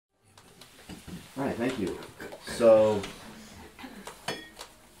All right, thank you. So,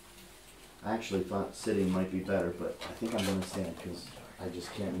 I actually thought sitting might be better, but I think I'm going to stand because I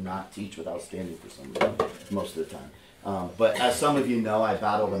just can't not teach without standing for some reason, most of the time. But as some of you know, I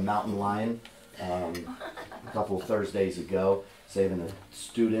battled a mountain lion a couple of Thursdays ago, saving a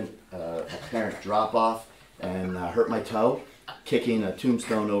student, a parent drop-off, and hurt my toe, kicking a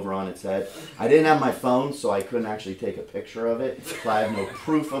tombstone over on its head. I didn't have my phone, so I couldn't actually take a picture of it, so I have no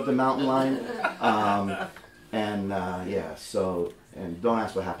proof of the mountain lion. And don't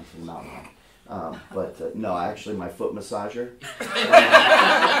ask what happened to the mountain lion. No, actually my foot massager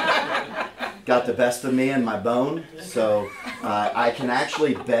got the best of me and my bone, so I can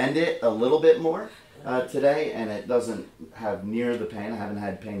actually bend it a little bit more today, and it doesn't have near the pain. I haven't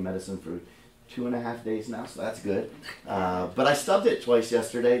had pain medicine for 2.5 days now, so that's good. But I stubbed it twice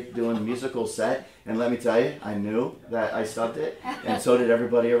yesterday doing a musical set, and let me tell you, I knew that I stubbed it, and so did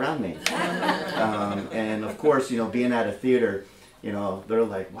everybody around me. And of course, being at a theater, they're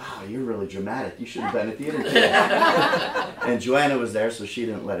like, wow, you're really dramatic. You should have been a theater kid. And Joanna was there, so she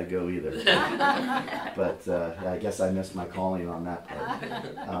didn't let it go either. But I guess I missed my calling on that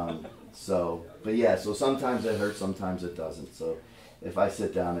part. So sometimes it hurts, sometimes it doesn't. So if I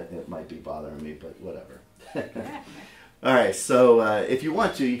sit down, it might be bothering me, but whatever. All right, so if you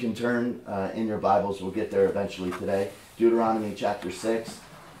want to, you can turn in your Bibles. We'll get there eventually today. Deuteronomy chapter 6.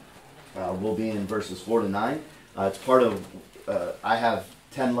 We'll be in verses 4 to 9. It's part of, I have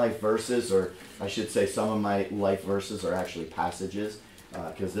 10 life verses, or I should say some of my life verses are actually passages,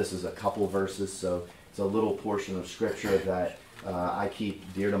 because this is a couple verses, so it's a little portion of Scripture that I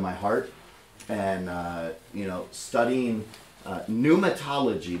keep dear to my heart. And, studying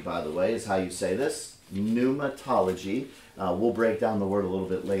pneumatology, by the way, is how you say this. Pneumatology. We'll break down the word a little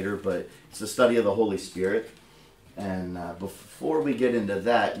bit later, but it's the study of the Holy Spirit. And before we get into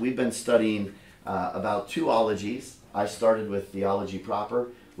that, we've been studying about two ologies. I started with theology proper,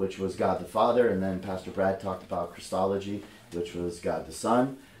 which was God the Father, and then Pastor Brad talked about Christology, which was God the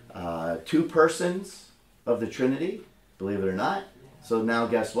Son. Two persons of the Trinity, believe it or not. So now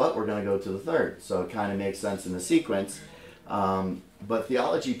guess what? We're going to go to the third. So it kind of makes sense in the sequence. But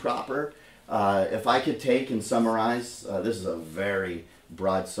theology proper, if I could take and summarize, this is a very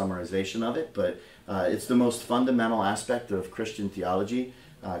broad summarization of it, but it's the most fundamental aspect of Christian theology,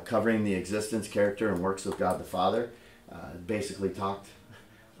 covering the existence, character, and works of God the Father. Basically talked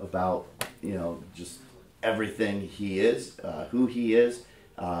about, just everything He is, who He is,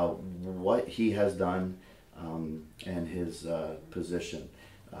 what He has done, and His position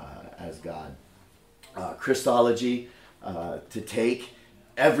as God. Christology, to take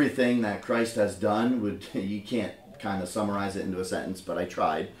everything that Christ has done, you can't kind of summarize it into a sentence, but I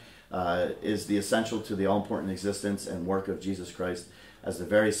tried, is the essential to the all-important existence and work of Jesus Christ as the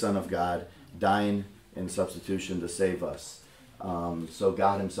very Son of God, dying in substitution to save us. So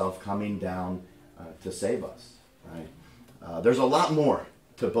God Himself coming down to save us. Right? There's a lot more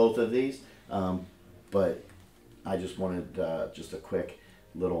to both of these, but I just wanted just a quick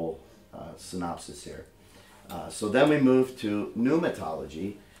little synopsis here. So then we move to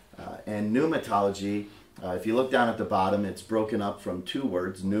pneumatology. And pneumatology, if you look down at the bottom, it's broken up from two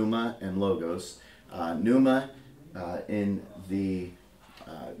words, pneuma and logos. Pneuma in the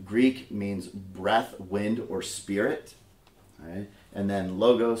Greek means breath, wind, or spirit. Right? And then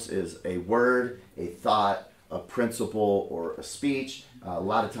logos is a word, a thought, a principle, or a speech. A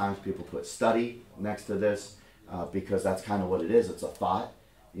lot of times people put study next to this because that's kind of what it is. It's a thought.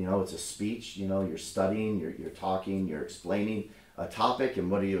 It's a speech. You're studying, you're talking, you're explaining a topic.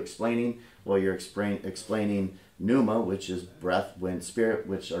 And what are you explaining? Well, you're explaining pneuma, which is breath, wind, spirit,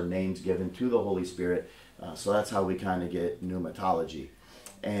 which are names given to the Holy Spirit. So that's how we kind of get pneumatology.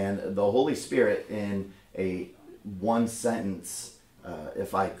 And the Holy Spirit, in a one sentence,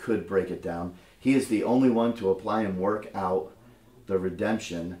 if I could break it down, He is the only one to apply and work out the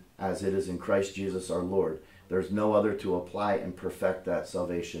redemption as it is in Christ Jesus our Lord. There's no other to apply and perfect that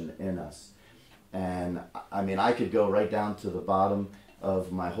salvation in us. And I mean, I could go right down to the bottom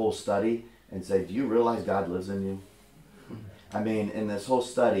of my whole study and say, do you realize God lives in you? I mean, in this whole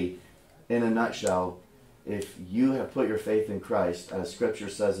study, in a nutshell, if you have put your faith in Christ, as Scripture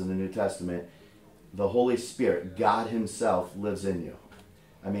says in the New Testament, the Holy Spirit, God Himself, lives in you.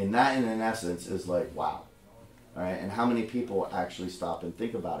 I mean, that in essence is like, wow. All right, and how many people actually stop and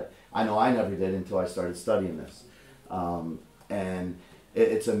think about it? I know I never did until I started studying this. And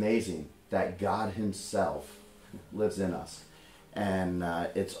it's amazing that God Himself lives in us. And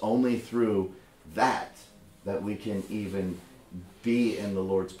it's only through that we can even be in the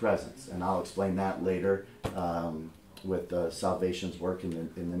Lord's presence. And I'll explain that later with salvation's work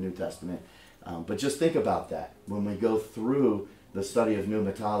in the New Testament. But just think about that when we go through the study of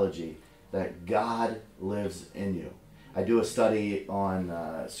pneumatology, that God lives in you. I do a study on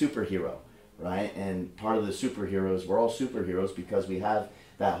superhero, right? And part of the superheroes, we're all superheroes because we have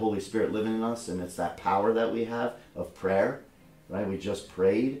that Holy Spirit living in us, and it's that power that we have of prayer, right? We just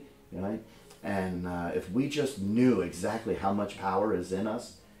prayed, right? And if we just knew exactly how much power is in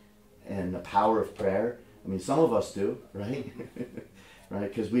us and the power of prayer, I mean, some of us do, right?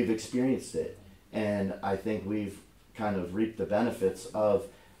 Right? Because we've experienced it. And I think we've kind of reaped the benefits of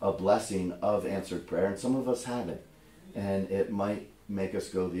a blessing of answered prayer, and some of us haven't. And it might make us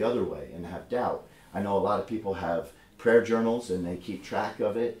go the other way and have doubt. I know a lot of people have prayer journals and they keep track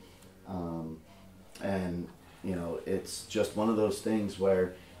of it. And, you know, it's just one of those things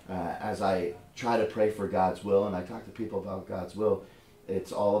where as I try to pray for God's will and I talk to people about God's will,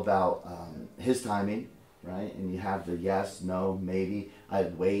 it's all about His timing, right? And you have the yes, no, maybe,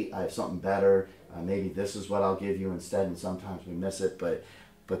 I'd wait, I have something better, maybe this is what I'll give you instead, and sometimes we miss it. But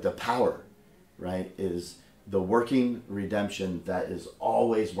the power, right, is the working redemption that is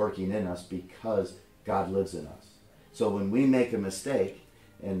always working in us because God lives in us. So when we make a mistake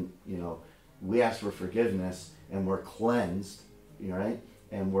and, you know, we ask for forgiveness and we're cleansed, right,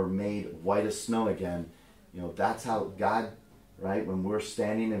 and we're made white as snow again, you know, that's how God, right, when we're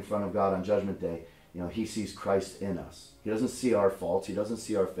standing in front of God on Judgment Day, you know, He sees Christ in us. He doesn't see our faults. He doesn't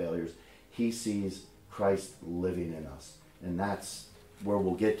see our failures. He sees Christ living in us. And that's where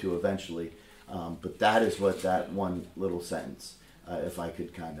we'll get to eventually. But that is what that one little sentence, if I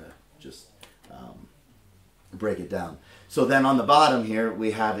could kind of just break it down. So then on the bottom here,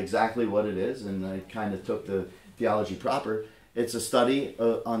 we have exactly what it is, and I kind of took the theology proper. It's a study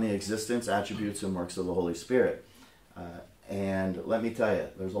on the existence, attributes, and works of the Holy Spirit. And let me tell you,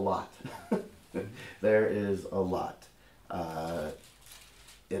 there's a lot. There is a lot.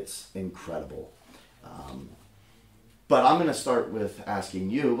 It's incredible. But I'm going to start with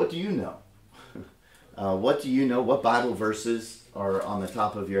asking you, what do you know? What do you know? What Bible verses are on the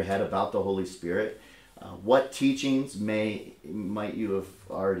top of your head about the Holy Spirit? What teachings might you have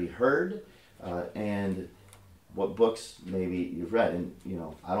already heard? And what books maybe you've read? And, you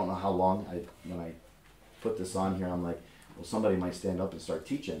know, I don't know how long, when I put this on here, I'm like, well, somebody might stand up and start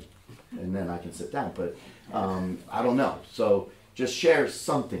teaching, and then I can sit down. But I don't know. So just share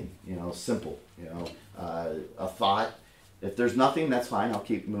something, you know, simple, you know, a thought. If there's nothing, that's fine. I'll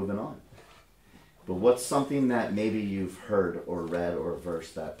keep moving on. But what's something that maybe you've heard or read or a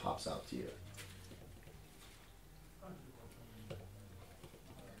verse that pops out to you?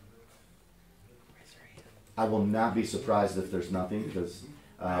 I will not be surprised if there's nothing, because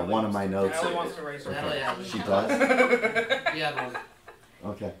one of my notes... Natalie wants to raise her hand. She does? Yeah.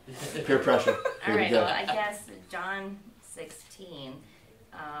 Okay. Peer pressure. All right, well, I guess John 16,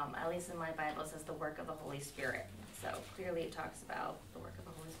 at least in my Bible, says the work of the Holy Spirit. So clearly it talks about the work of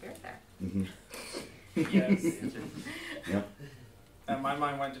the Holy Spirit there. Mm-hmm. Yes. Yep. And my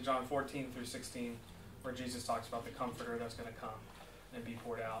mind went to John 14 through 16, where Jesus talks about the Comforter that's going to come and be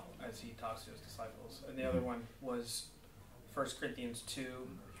poured out as He talks to His disciples. And the other one was 1 Corinthians 2,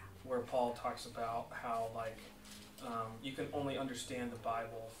 where Paul talks about how, like, you can only understand the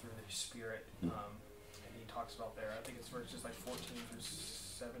Bible through the Spirit. And he talks about there, I think it's verses like 14 through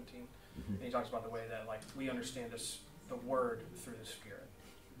 17. And he talks about the way that, like, we understand the Word through the Spirit.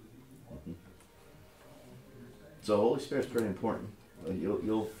 So the Holy Spirit's pretty important.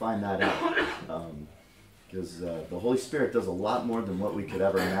 You'll find that out. Because the Holy Spirit does a lot more than what we could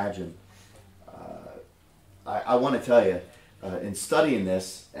ever imagine. I want to tell you, in studying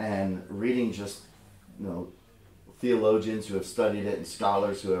this and reading just, you know, theologians who have studied it and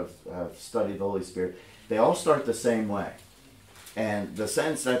scholars who have studied the Holy Spirit, they all start the same way. And the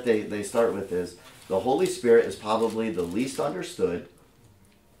sentence that they start with is, the Holy Spirit is probably the least understood,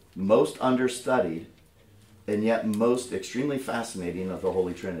 most understudied, and yet most extremely fascinating of the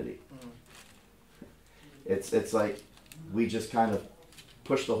Holy Trinity. It's like we just kind of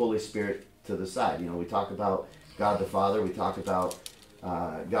push the Holy Spirit to the side. You know, we talk about God the Father, we talk about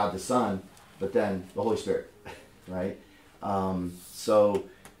God the Son, but then the Holy Spirit, right? So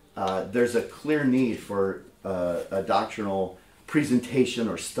there's a clear need for a doctrinal presentation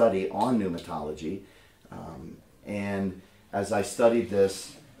or study on pneumatology. And as I studied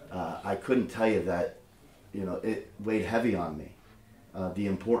this, I couldn't tell you that, you know, it weighed heavy on me, the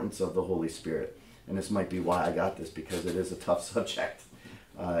importance of the Holy Spirit. And this might be why I got this, because it is a tough subject.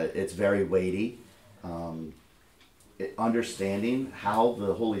 It's very weighty. Understanding how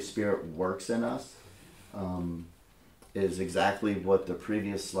the Holy Spirit works in us is exactly what the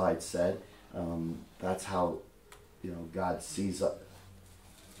previous slide said. That's how God sees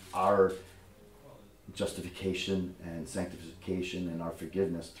our justification and sanctification and our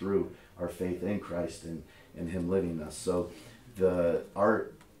forgiveness through our faith in Christ and Him living in us. So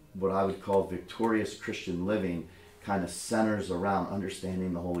what I would call victorious Christian living kind of centers around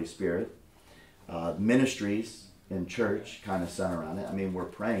understanding the Holy Spirit. Ministries in church kind of center around it. I mean, we're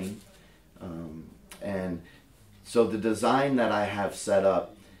praying. And so the design that I have set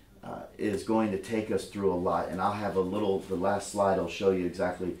up is going to take us through a lot. And I'll have the last slide will show you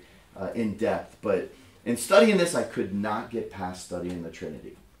exactly in depth. But in studying this, I could not get past studying the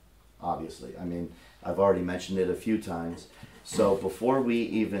Trinity, obviously. I mean, I've already mentioned it a few times. So before we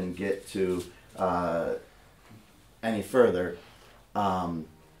even get to any further,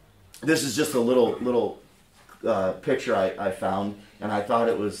 this is just a little picture I found, and I thought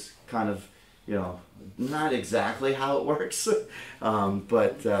it was kind of, not exactly how it works,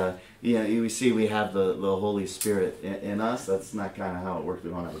 but you see we have the Holy Spirit in us. That's not kind of how it works.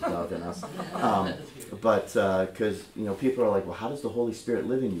 We don't have a dove in us, but because people are like, well, how does the Holy Spirit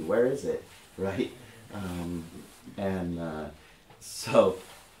live in you? Where is it, right? So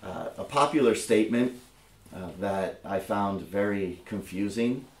a popular statement that I found very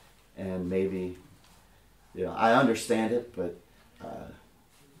confusing, and maybe I understand it, but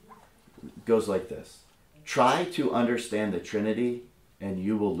it goes like this: try to understand the Trinity and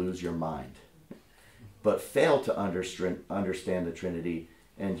you will lose your mind, but fail to understand the Trinity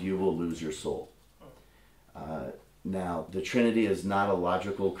and you will lose your soul. Now, the Trinity is not a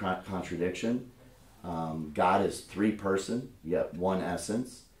logical contradiction. God is three person, yet one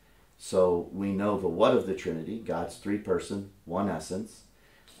essence. So we know the what of the Trinity. God's three person, one essence.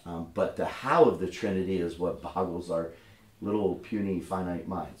 But the how of the Trinity is what boggles our little puny finite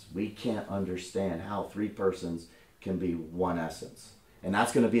minds. We can't understand how three persons can be one essence. And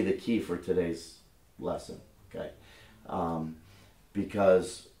that's going to be the key for today's lesson. Okay?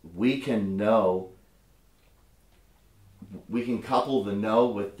 Because we can couple the know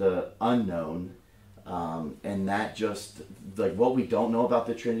with the unknown. And that just, like, what we don't know about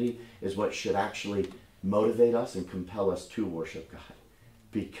the Trinity is what should actually motivate us and compel us to worship God,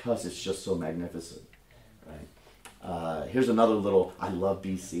 because it's just so magnificent, right? Here's another little, I love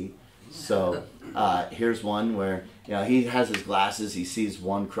BC. So here's one where he has his glasses, he sees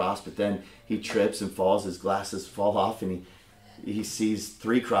one cross, but then he trips and falls, his glasses fall off, and he sees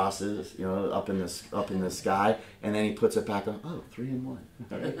three crosses, up in the sky, and then he puts it back on. Oh, 3 in 1.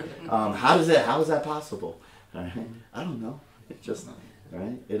 Right? How is that possible? All right? I don't know. It's just,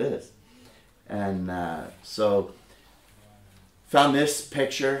 right? It is. And so found this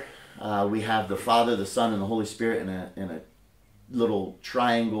picture. We have the Father, the Son, and the Holy Spirit in a little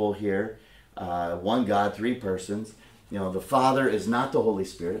triangle here. One God, three persons. The Father is not the Holy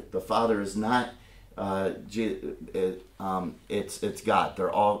Spirit. The Father is not. It's God.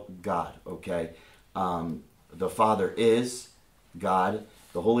 They're all God. Okay. The Father is God.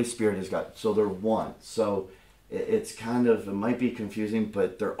 The Holy Spirit is God. So they're one. So it might be confusing,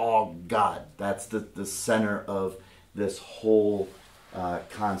 but they're all God. That's the center of this whole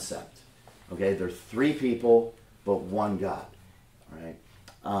concept. Okay. They're three people, but one God. Right.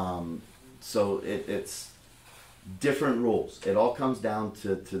 So it's different rules. It all comes down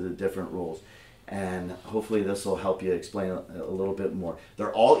to the different rules. And hopefully this will help you explain a little bit more.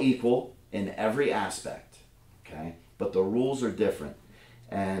 They're all equal in every aspect, okay? But the rules are different.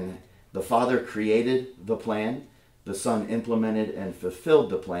 And the Father created the plan, the Son implemented and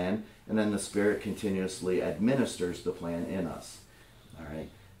fulfilled the plan, and then the Spirit continuously administers the plan in us. All right?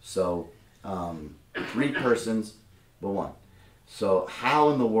 So, three persons, but one. So how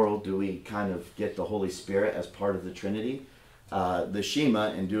in the world do we kind of get the Holy Spirit as part of the Trinity? The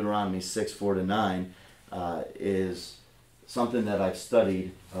Shema in Deuteronomy 6:4-9 is something that I've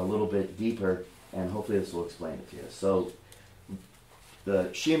studied a little bit deeper, and hopefully this will explain it to you. So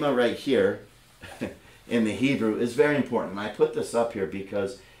the Shema right here in the Hebrew is very important. And I put this up here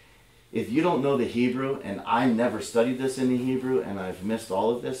because if you don't know the Hebrew, and I never studied this in the Hebrew, and I've missed all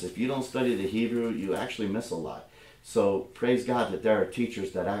of this, if you don't study the Hebrew, you actually miss a lot. So praise God that there are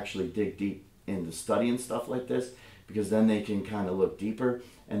teachers that actually dig deep into studying stuff like this, because then they can kind of look deeper,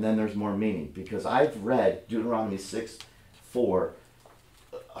 and then there's more meaning. Because I've read Deuteronomy 6:4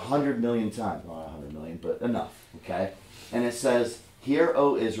 100 million times. Not 100 million, but enough, okay? And it says, "Hear,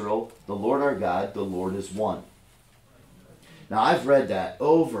 O Israel, the Lord our God, the Lord is one." Now, I've read that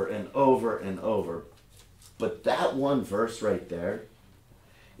over and over and over, but that one verse right there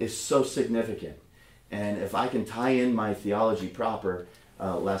is so significant. And if I can tie in my theology proper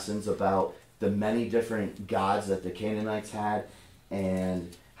lessons about the many different gods that the Canaanites had,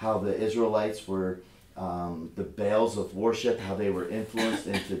 and how the Israelites were the Baals of worship, how they were influenced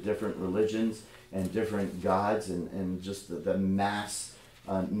into different religions and different gods, and just the mass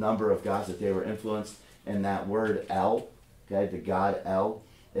number of gods that they were influenced. And that word El, okay, the god El,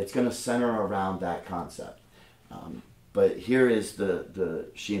 it's going to center around that concept. But here is the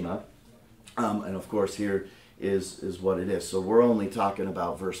Shema, and of course here is what it is. So we're only talking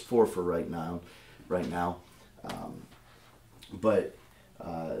about verse 4 for right now. But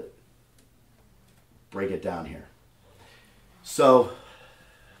break it down here. So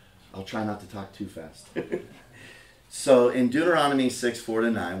I'll try not to talk too fast. So in Deuteronomy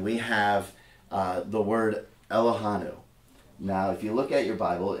 6:4-9, we have the word Elohanu. Now, if you look at your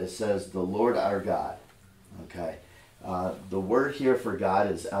Bible, it says the Lord our God. Okay. The word here for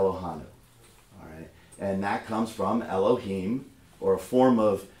God is Elohanu. All right. And that comes from Elohim, or a form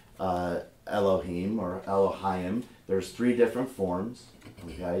of Elohim or Elohim. There's 3 different forms.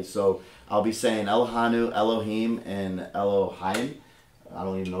 Okay. So I'll be saying Elohanu, Elohim, and Elohim. I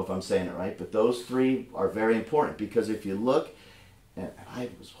don't even know if I'm saying it right, but those 3 are very important, because if you look, and I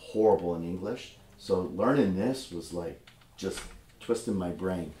was horrible in English, so learning this was like just twisting my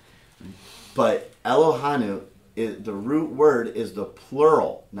brain. But Elohanu, the root word is the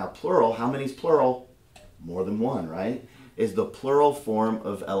plural. Now plural, how many is plural? More than one, right? Is the plural form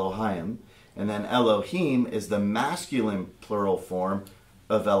of Elohim. And then Elohim is the masculine plural form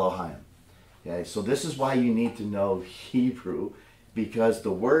of Elohim. Okay, so this is why you need to know Hebrew, because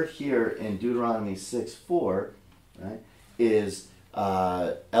the word here in Deuteronomy 6:4, right, is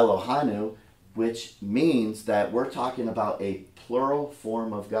Elohanu, which means that we're talking about a plural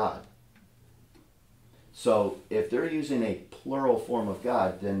form of God. So if they're using a plural form of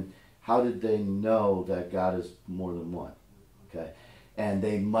God, then how did they know that God is more than one? Okay, and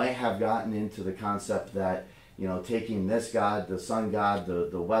they might have gotten into the concept that, you know, taking this God, the sun God,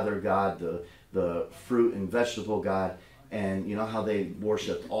 the weather God, the fruit and vegetable God, and you know how they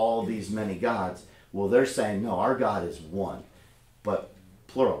worshiped all these many gods. Well, they're saying, no, our God is one, but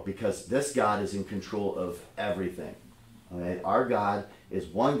plural, because this God is in control of everything. Okay? Our God is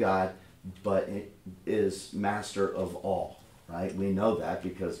one God, but it is master of all, right? We know that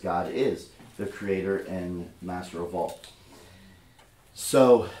because God is the creator and master of all.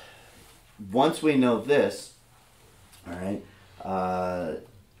 So once we know this, all right,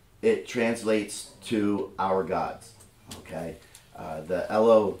 it translates to our gods. Okay, the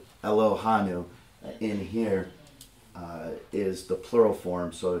Elohanu in here is the plural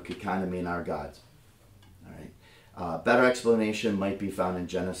form, so it could kind of mean our gods. All right. Better explanation might be found in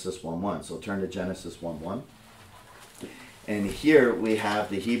Genesis 1:1. So turn to Genesis 1:1, and here we have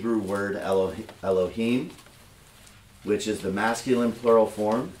the Hebrew word Elohim, which is the masculine plural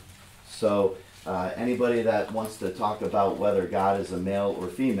form. So anybody that wants to talk about whether God is a male or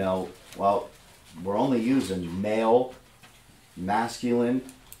female, well, we're only using male, masculine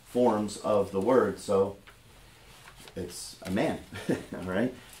forms of the word, so it's a man. All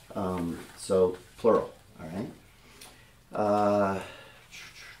right, so plural. All right.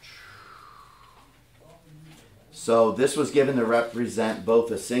 So this was given to represent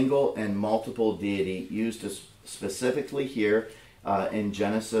both a single and multiple deity, used specifically here in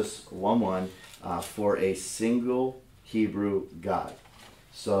Genesis 1:1 for a single Hebrew God.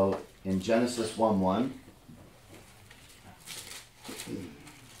 So in Genesis 1:1,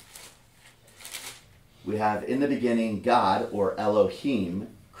 we have, in the beginning, God, or Elohim,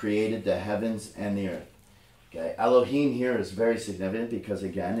 created the heavens and the earth. Okay, Elohim here is very significant because,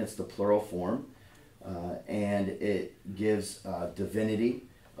 again, it's the plural form, and it gives divinity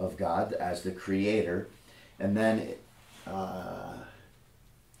of God as the creator. And then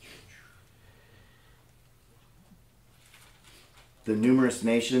the numerous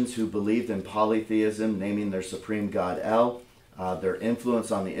nations who believed in polytheism, naming their supreme God El, their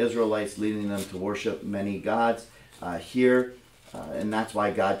influence on the Israelites, leading them to worship many gods here, and that's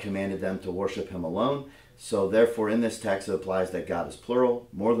why God commanded them to worship him alone. So therefore in this text it applies that God is plural,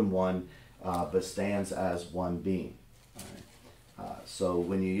 more than one, but stands as one being. All right. So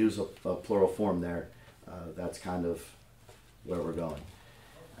when you use a plural form there, that's kind of where we're going.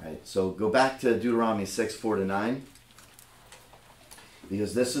 All right. So go back to Deuteronomy 6:4-9,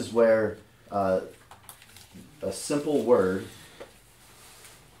 because this is where a simple word,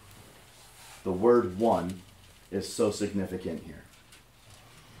 the word one, is so significant here.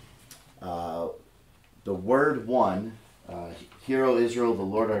 The word one, Hear, O Israel, the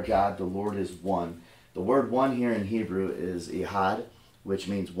Lord our God, the Lord is one. The word one here in Hebrew is ihad, which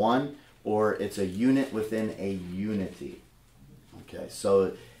means one, or it's a unit within a unity. Okay,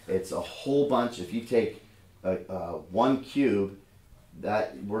 so it's a whole bunch. If you take one cube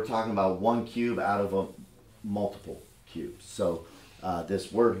that we're talking about one cube out of a multiple cubes. So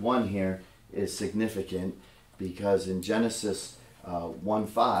this word one here is significant because in Genesis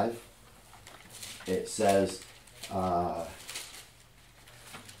 1:5 it says that's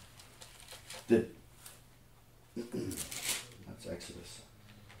Exodus.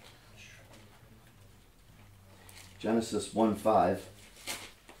 Genesis 1:5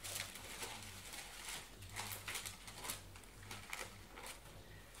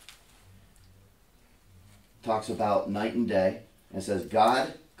 talks about night and day, and says,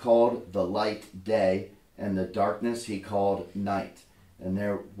 God called the light day, and the darkness he called night. And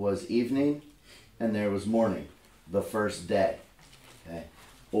there was evening, and there was morning, the first day. Okay?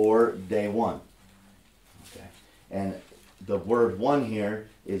 Or day one. Okay? And the word one here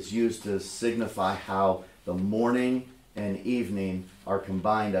is used to signify how the morning and evening are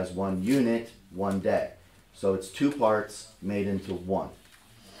combined as one unit, one day. So it's two parts made into one.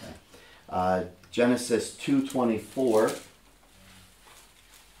 Okay? Genesis 2:24.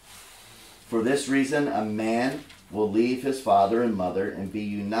 For this reason, a man will leave his father and mother and be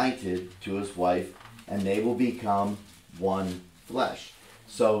united to his wife, and they will become one flesh.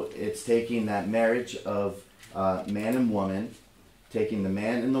 So it's taking that marriage of man and woman, taking the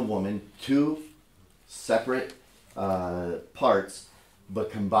man and the woman, two separate parts, but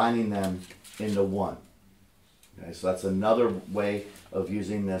combining them into one. Okay, so that's another way of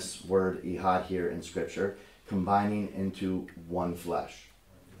using this word ihad here in Scripture, combining into one flesh.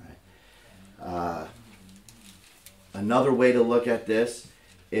 Right? Another way to look at this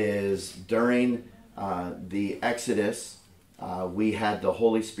is during the Exodus, we had the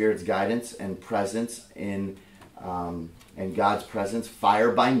Holy Spirit's guidance and presence in God's presence.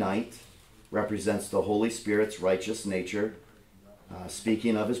 Fire by night represents the Holy Spirit's righteous nature,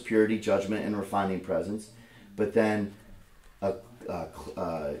 speaking of his purity, judgment, and refining presence. But then a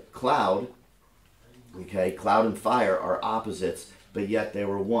cloud, okay, cloud and fire are opposites, but yet they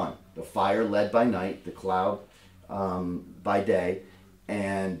were one. The fire led by night, the cloud by day,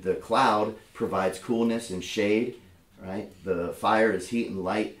 and the cloud provides coolness and shade, right? The fire is heat and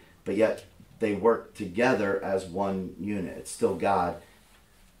light, but yet they work together as one unit. It's still God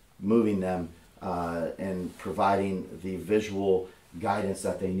moving them and providing the visual guidance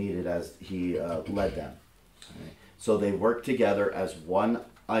that they needed as he led them. Right? So they work together as one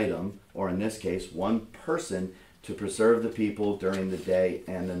item, or in this case, one person, to preserve the people during the day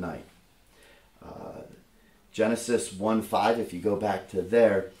and the night. Genesis 1:5, if you go back to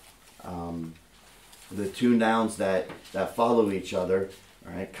there, the two nouns that follow each other,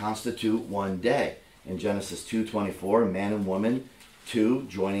 all right, constitute one day. In Genesis 2:24, man and woman, two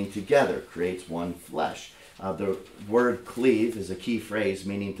joining together, creates one flesh. The word cleave is a key phrase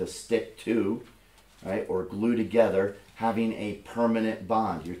meaning to stick to, right, or glue together, having a permanent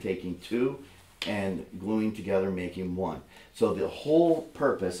bond. You're taking two and gluing together, making one. So the whole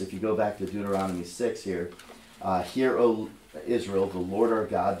purpose, if you go back to Deuteronomy 6 here, hear, O Israel, the Lord our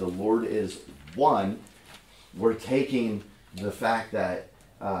God, the Lord is one. We're taking the fact that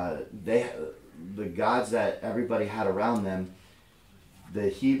the gods that everybody had around them, the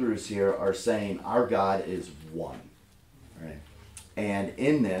Hebrews here are saying our God is one. Right? And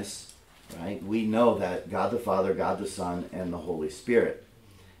in this, right, we know that God the Father, God the Son, and the Holy Spirit.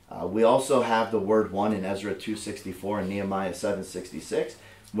 We also have the word one in Ezra 2:64 and Nehemiah 7:66,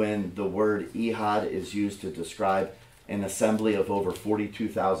 when the word ihad is used to describe an assembly of over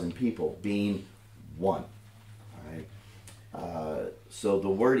 42,000 people being one. All right? So the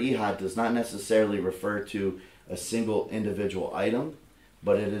word ihad does not necessarily refer to a single individual item,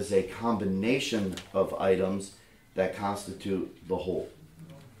 but it is a combination of items that constitute the whole.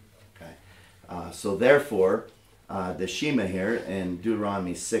 Okay? So therefore, the Shema here in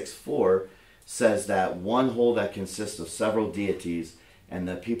Deuteronomy 6:4 says that one whole that consists of several deities, and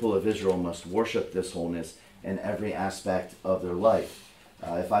the people of Israel must worship this wholeness in every aspect of their life.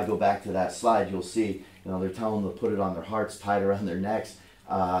 If I go back to that slide, you'll see, they're telling them to put it on their hearts, tie it around their necks,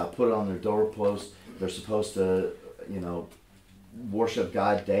 put it on their doorpost. They're supposed to, worship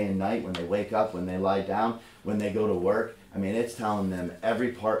God day and night, when they wake up, when they lie down, when they go to work. I mean, it's telling them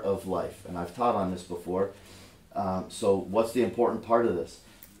every part of life. And I've taught on this before. So what's the important part of this?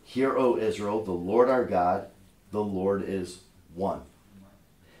 Hear, O Israel, the Lord our God, the Lord is one.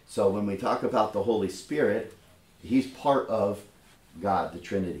 So when we talk about the Holy Spirit, he's part of God, the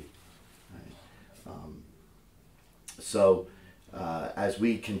Trinity. Right? As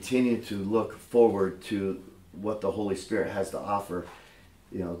we continue to look forward to what the Holy Spirit has to offer,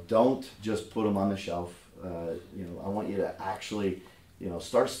 don't just put them on the shelf. I want you to actually,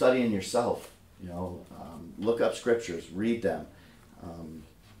 start studying yourself. Look up scriptures, read them,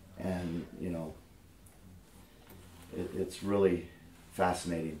 And, it's really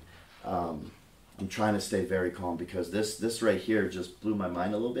fascinating. I'm trying to stay very calm because this right here just blew my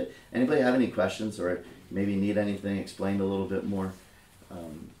mind a little bit. Anybody have any questions or maybe need anything explained a little bit more?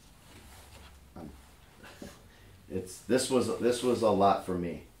 This was a lot for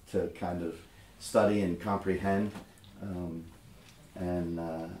me to kind of study and comprehend, and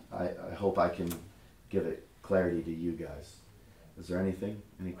I hope I can give it clarity to you guys. Is there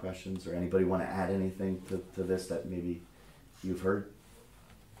any questions, or anybody want to add anything to this that maybe you've heard?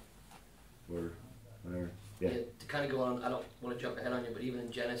 Or whatever. Yeah. To kind of go on, I don't want to jump ahead on you, but even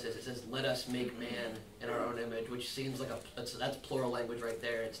in Genesis it says, "Let us make man in our own image," which seems like that's plural language right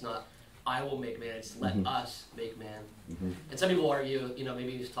there. It's not "I will make man," it's "let us make man." And some people argue,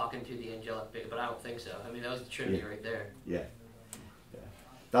 maybe he's talking to the angelic being, but I don't think so. I mean, that was the Trinity right there. Yeah.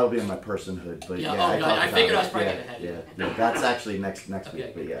 That'll be in my personhood, but I figured I was probably ahead. Yeah, that's actually next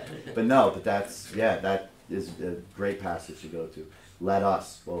week, but that is a great passage to go to. Let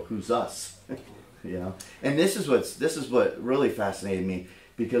us. Well, who's us? And this is what really fascinated me,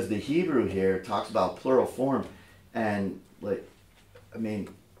 because the Hebrew here talks about plural form, and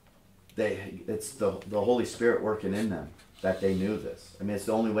it's the Holy Spirit working in them that they knew this. I mean, it's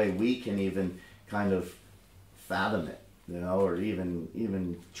the only way we can even kind of fathom it. Or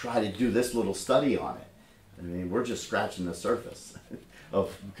even try to do this little study on it. I mean, we're just scratching the surface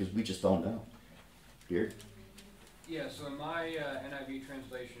because we just don't know. Beard? Yeah, so in my NIV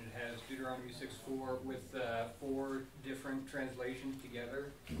translation, it has Deuteronomy 6:4 with 4 different translations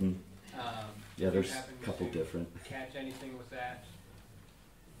together. Mm-hmm. There's a couple different. Catch anything with that?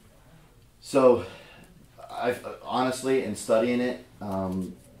 So, I've honestly, in studying it,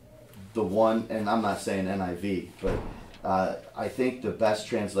 the one, and I'm not saying NIV, but I think the best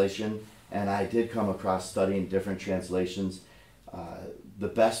translation, and I did come across studying different translations, the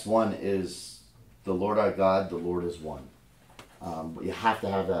best one is "the Lord our God, the Lord is one." You have to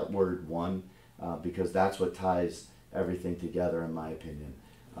have that word "one" because that's what ties everything together, in my opinion.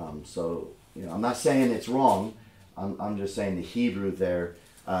 I'm not saying it's wrong. I'm just saying the Hebrew there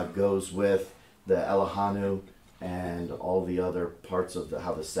goes with the Elohanu and all the other parts of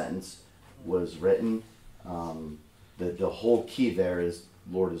how the sentence was written. The whole key there is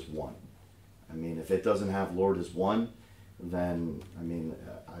Lord is one. I mean, if it doesn't have Lord is one, then, I'm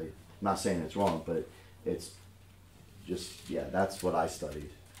not saying it's wrong, but it's just, that's what I studied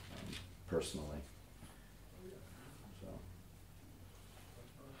personally. So,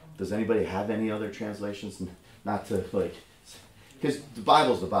 does anybody have any other translations? Not to, because the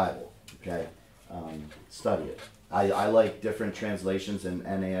Bible's the Bible, okay? Study it. I like different translations in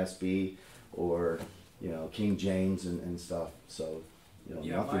NASB or King James and stuff. So,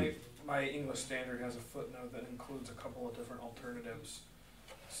 nothing. My English Standard has a footnote that includes a couple of different alternatives.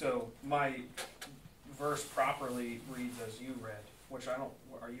 So my verse properly reads as you read, which I don't.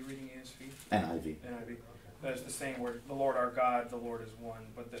 Are you reading ESV? NIV. NIV. That's the same word. The Lord our God, the Lord is one.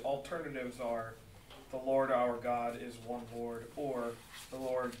 But the alternatives are, the Lord our God is one Lord, or the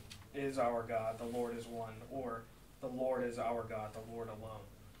Lord is our God, the Lord is one, or the Lord is our God, the Lord alone.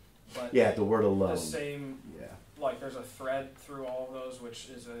 But the word alone. The same, there's a thread through all of those, which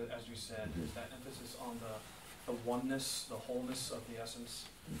is, as you said, is that emphasis on the oneness, the wholeness of the essence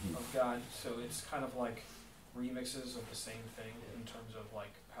of God. So it's kind of like remixes of the same thing in terms of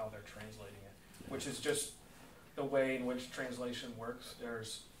how they're translating it, which is just the way in which translation works.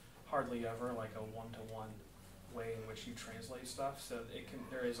 There's hardly ever a one-to-one way in which you translate stuff. So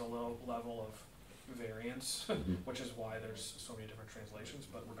there is a low level of variance, which is why there's so many different translations,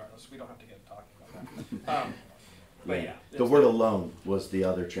 but regardless, we don't have to get talking about that. The word alone was the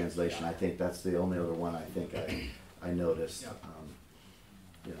other translation. I think that's the only other one I think I noticed.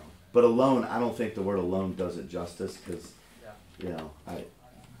 But alone, I don't think the word alone does it justice, because I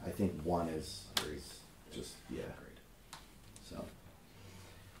think one is just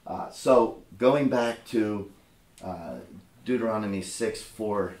so going back to Deuteronomy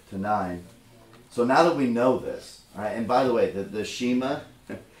 6:4-9. So now that we know this, all right, and by the way, the Shema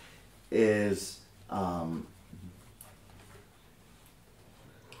is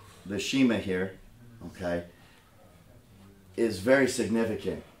the Shema here, okay, is very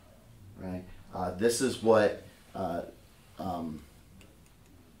significant, right? This is what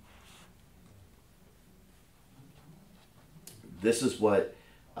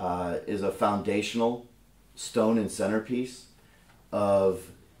is a foundational stone and centerpiece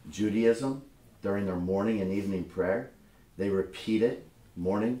of Judaism. During their morning and evening prayer, they repeat it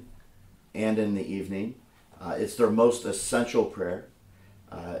morning and in the evening. It's their most essential prayer,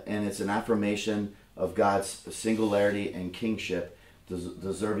 and it's an affirmation of God's singularity and kingship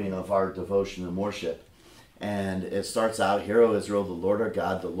deserving of our devotion and worship. And it starts out, "Hear, O Israel, the Lord our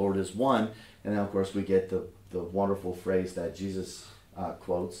God, the Lord is one." And then, of course, we get the wonderful phrase that Jesus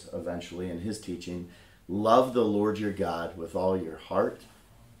quotes eventually in his teaching: "Love the Lord your God with all your heart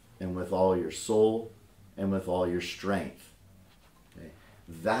and with all your soul and with all your strength." Okay?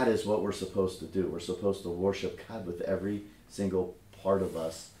 That is what we're supposed to do. We're supposed to worship God with every single part of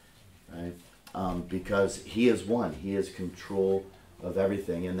us, right? Because he is one. He is control of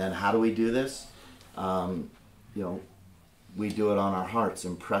everything. And then how do we do this? We do it on our hearts.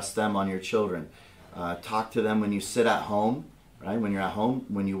 Impress them on your children. Talk to them when you sit at home, right? When you're at home,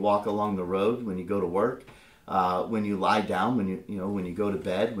 when you walk along the road, when you go to work, when you lie down, when you go to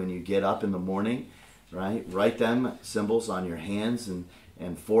bed, when you get up in the morning, right? Write them symbols on your hands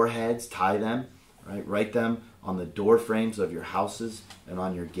and foreheads. Tie them, right? Write them on the door frames of your houses and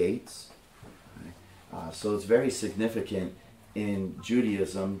on your gates. Right? So it's very significant in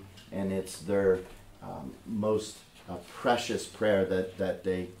Judaism, and it's their most precious prayer that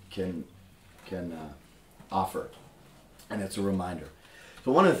they can offer, and it's a reminder.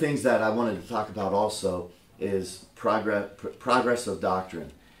 So one of the things that I wanted to talk about also is progress of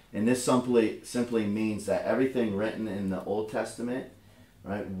doctrine, and this simply means that everything written in the Old Testament,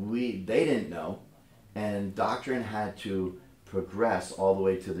 right? They didn't know, and doctrine had to progress all the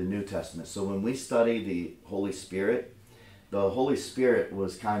way to the New Testament. So when we study the Holy Spirit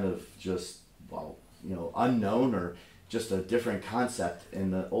was kind of just unknown, or just a different concept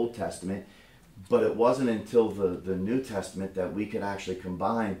in the Old Testament. But it wasn't until the New Testament that we could actually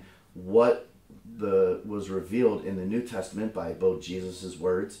combine what was revealed in the New Testament by both Jesus'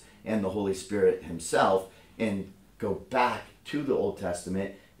 words and the Holy Spirit himself, and go back to the Old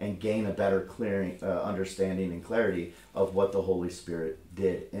Testament and gain a better understanding and clarity of what the Holy Spirit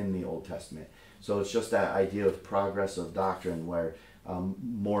did in the Old Testament. So it's just that idea of progress of doctrine where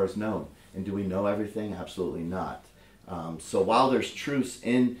more is known. And do we know everything? Absolutely not. So while there's truths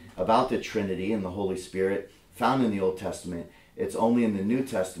about the Trinity and the Holy Spirit found in the Old Testament, it's only in the New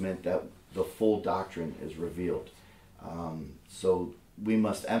Testament that the full doctrine is revealed. So we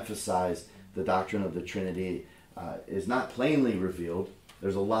must emphasize the doctrine of the Trinity is not plainly revealed.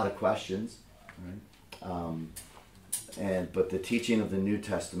 There's a lot of questions, right? But the teaching of the New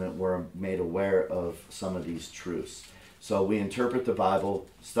Testament, we're made aware of some of these truths. So we interpret the Bible,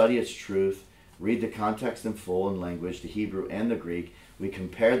 study its truth, read the context in full in language, the Hebrew and the Greek. We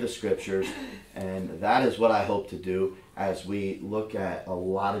compare the scriptures, and that is what I hope to do as we look at a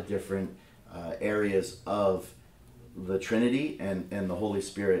lot of different areas of the Trinity and the Holy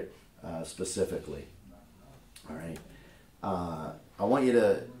Spirit specifically. All right. I want you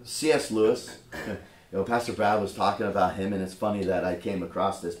to, C.S. Lewis, Pastor Brad was talking about him, and it's funny that I came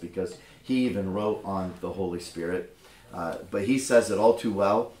across this because he even wrote on the Holy Spirit. But he says it all too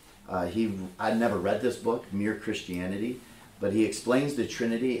well. I'd never read this book, Mere Christianity, but he explains the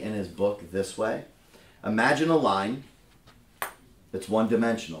Trinity in his book this way. Imagine a line that's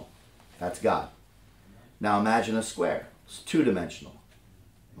one-dimensional. That's God. Now imagine a square. It's two-dimensional.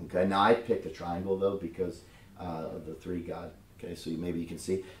 Okay, now I picked a triangle, though, because of the three God. Okay, so maybe you can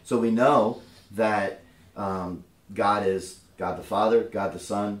see. So we know that God is God the Father, God the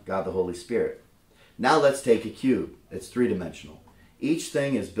Son, God the Holy Spirit. Now let's take a cube. It's three-dimensional. Each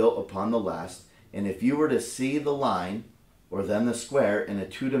thing is built upon the last, and if you were to see the line or then the square in a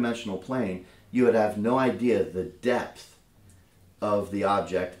two-dimensional plane, you would have no idea the depth of the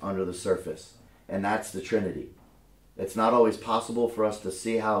object under the surface. And that's the Trinity. It's not always possible for us to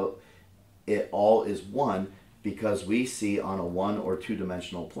see how it all is one because we see on a one or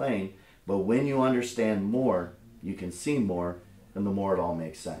two-dimensional plane, but when you understand more, you can see more, and the more it all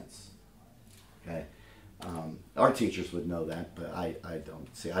makes sense. Okay? Our teachers would know that, but I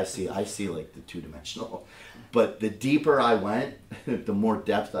don't see. I see like the two-dimensional. But the deeper I went, the more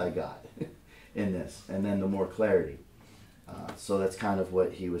depth I got in this, and then the more clarity. So that's kind of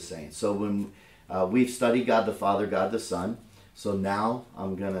what he was saying. So when we've studied God the Father, God the Son, so now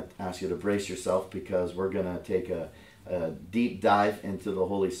I'm going to ask you to brace yourself because we're going to take a deep dive into the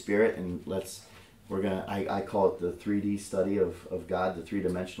Holy Spirit, and I call it the 3D study of God, the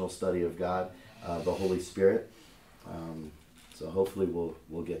three-dimensional study of God. The Holy Spirit. So hopefully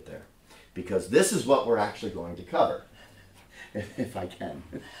we'll get there. Because this is what we're actually going to cover, if I can.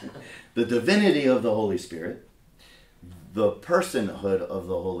 The divinity of the Holy Spirit, the personhood of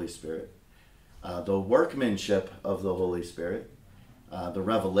the Holy Spirit, the workmanship of the Holy Spirit, the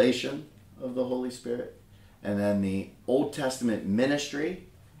revelation of the Holy Spirit, and then the Old Testament ministry,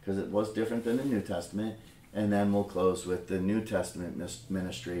 because it was different than the New Testament, and then we'll close with the New Testament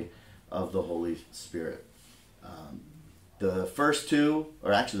ministry of the Holy Spirit. the first two,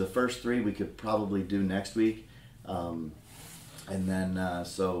 or actually the first three, we could probably do next week. And then,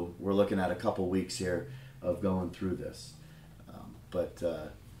 so we're looking at a couple weeks here of going through this. But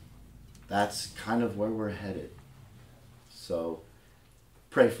that's kind of where we're headed. So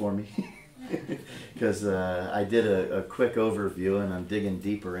pray for me. Because I did a quick overview and I'm digging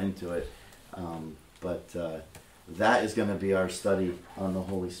deeper into it. But that is going to be our study on the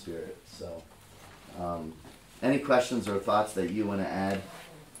Holy Spirit. So any questions or thoughts that you want to add?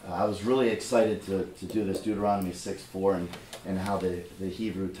 I was really excited to do this Deuteronomy 6:4 and how the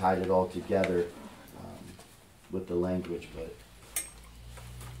Hebrew tied it all together with the language. But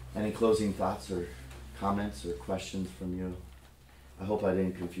any closing thoughts or comments or questions from you? I hope I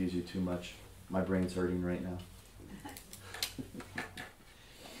didn't confuse you too much. My brain's hurting right now.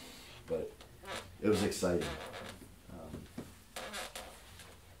 But it was exciting.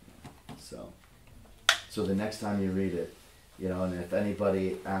 So the next time you read it, you know, and if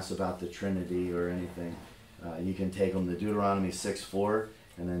anybody asks about the Trinity or anything, you can take them to Deuteronomy 6:4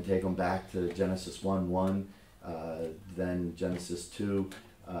 and then take them back to Genesis 1:1, then Genesis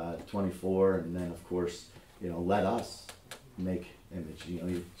 2:24, and then of course, you know, let us make image. You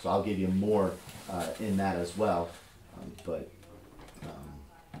know, so I'll give you more in that as well. Yeah,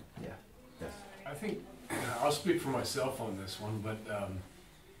 yes. I think I'll speak for myself on this one, but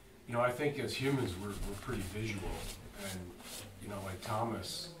you know, I think as humans we're pretty visual, and you know, like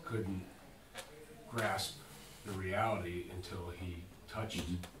Thomas couldn't grasp the reality until he touched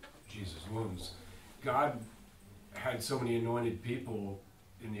Jesus' wounds. God had so many anointed people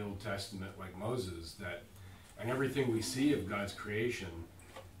in the Old Testament, like Moses, and everything we see of God's creation,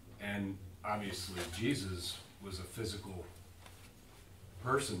 and obviously Jesus was a physical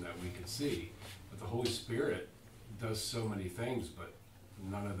person that we could see, but the Holy Spirit does so many things, but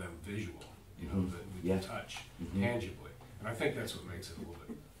none of them visual, you know, that we can touch tangibly. And I think that's what makes it a little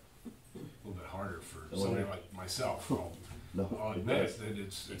bit harder for somebody like myself. I'll admit that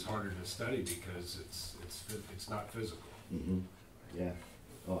it's harder to study because it's not physical. Yeah.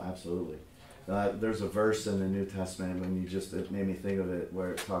 Oh, absolutely. There's a verse in the New Testament it made me think of it,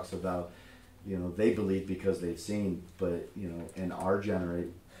 where it talks about, you know, they believe because they've seen, but you know, in our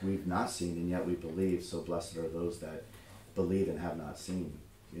generation we've not seen and yet we believe. So blessed are those that believe and have not seen.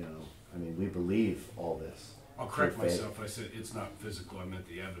 You know, I mean, we believe all this. I'll correct myself. I said it's not physical. I meant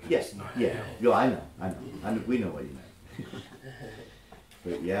the evidence. Yes. Not Yo, I know. We know what you meant.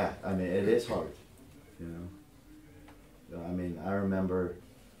 But yeah, I mean, it is hard. You know. I mean, I remember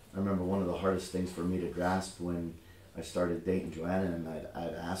one of the hardest things for me to grasp when I started dating Joanna, and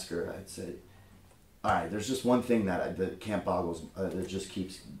I'd ask her. I'd say, "All right, there's just one thing that can't boggles. That just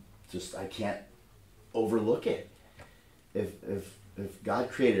keeps. I can't overlook it. If God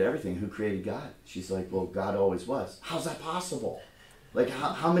created everything, who created God?" She's like, "Well, God always was." How's that possible? Like,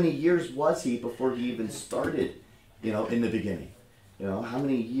 how many years was he before he even started, you know, in the beginning? You know, how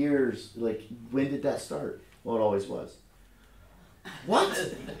many years, like, when did that start? Well, it always was. What?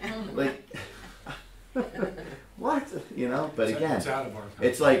 Like, what? You know, but again,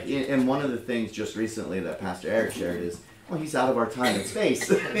 it's like, and one of the things just recently that Pastor Eric shared is, well, he's out of our time and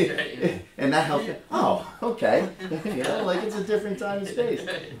space. And that helped. Oh, okay. You know, like it's a different time and space.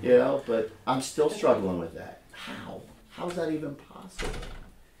 You know, but I'm still struggling with that. How's that even possible?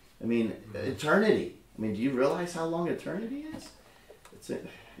 I mean, eternity. I mean, do you realize how long eternity is?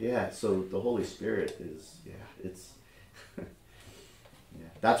 So the Holy Spirit is, it's,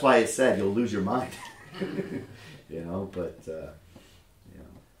 that's why it said you'll lose your mind. You know, but,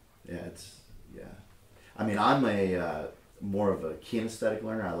 I mean, I'm more of a kinesthetic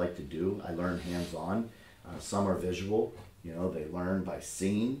learner. I like to do. I learn hands-on. Some are visual. You know, they learn by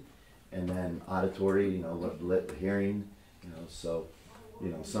seeing, and then auditory. You know, hearing. You know, so, you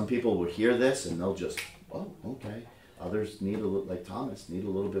know, some people will hear this and they'll just, oh, okay. Others need like Thomas, need a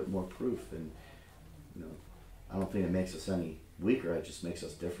little bit more proof. And you know, I don't think it makes us any weaker. It just makes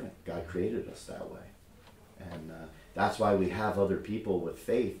us different. God created us that way, and that's why we have other people with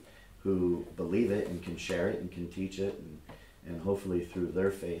faith who believe it and can share it and can teach it, and hopefully through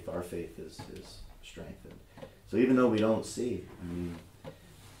their faith, our faith is strengthened. So even though we don't see, I mean,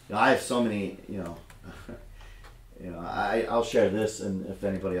 you know, I have so many, you know, I'll share this, and if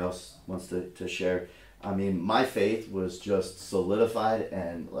anybody else wants to share, I mean, my faith was just solidified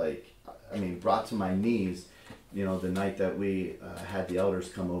and brought to my knees, you know, the night that we had the elders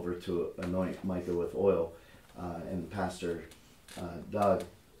come over to anoint Micah with oil, and Pastor Doug,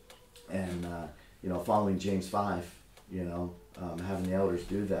 and you know, following James 5, you know, having the elders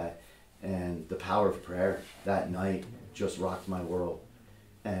do that, and the power of prayer that night just rocked my world,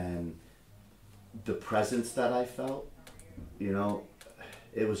 and the presence that I felt you know,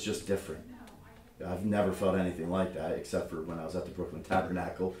 it was just different. I've never felt anything like that except for when I was at the Brooklyn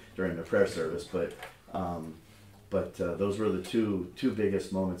Tabernacle during the prayer service. But those were the two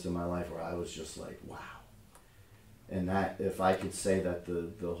biggest moments in my life where I was just like, wow. And that, if I could say that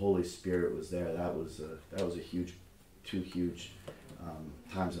the Holy Spirit was there, that was a huge, two huge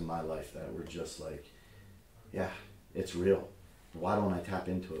times in my life that were just like, yeah, it's real. Why don't I tap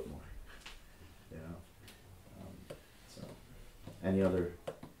into it more? You know. So, any other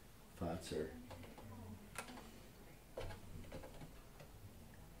thoughts or?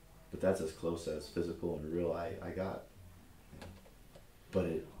 But that's as close as physical and real I got. But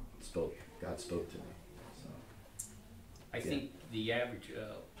it spoke. God spoke to me. So. I think the average,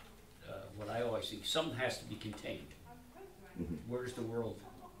 what I always think, something has to be contained. Mm-hmm. Where does the world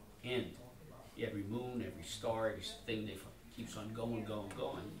end? Every moon, every star, every thing that keeps on going.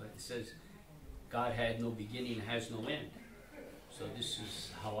 But it says God had no beginning and has no end. So this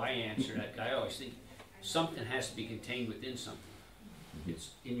is how I answer that. I always think something has to be contained within something. It's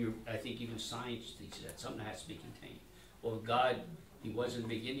in your, I think even science teaches that something has to be contained. Well, God, He was in the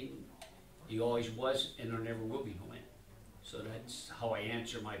beginning, He always was, and there never will be no end. So that's how I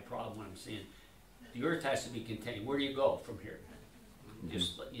answer my problem when I'm saying the earth has to be contained. Where do you go from here? Mm-hmm.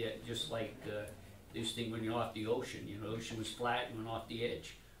 Just like this thing when you're off the ocean. You know, the ocean was flat and went off the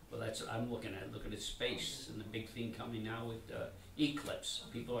edge. Well, that's what I'm looking at space and the big thing coming now with eclipse.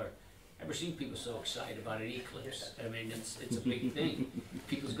 People are. Ever seen people so excited about an eclipse? I mean, it's a big thing.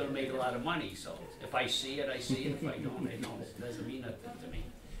 People's going to make a lot of money. So if I see it, I see it. If I don't, I don't. It doesn't mean nothing to me.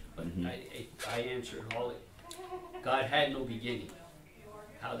 But I answer it all. God had no beginning.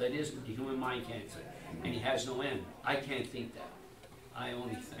 How that is, the human mind can't say. And He has no end. I can't think that. I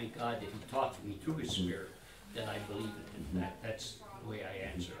only thank God that He taught to me through His Spirit that I believe it. And that's the way I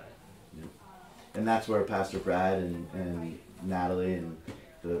answer that. Yeah. And that's where Pastor Brad and Natalie and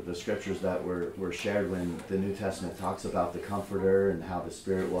the scriptures that were shared when the New Testament talks about the Comforter and how the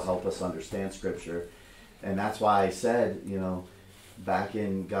Spirit will help us understand Scripture. And that's why I said, you know, back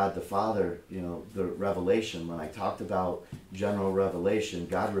in God the Father, you know, the revelation, when I talked about general revelation,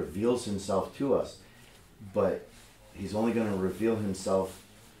 God reveals Himself to us. But He's only going to reveal Himself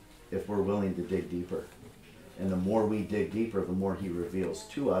if we're willing to dig deeper. And the more we dig deeper, the more He reveals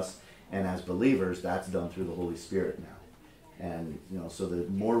to us. And as believers, that's done through the Holy Spirit now. And, you know, so the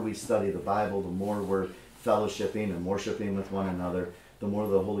more we study the Bible, the more we're fellowshipping and worshiping with one another, the more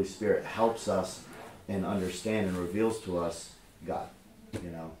the Holy Spirit helps us and understand and reveals to us God,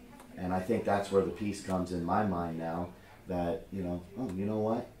 you know. And I think that's where the peace comes in my mind now, that, you know, oh, you know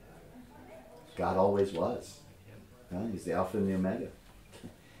what? God always was. He's the Alpha and the Omega.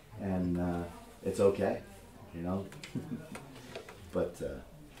 And it's okay, you know. But,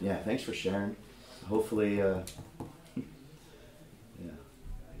 yeah, thanks for sharing. Hopefully,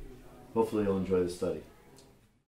 hopefully you'll enjoy the study.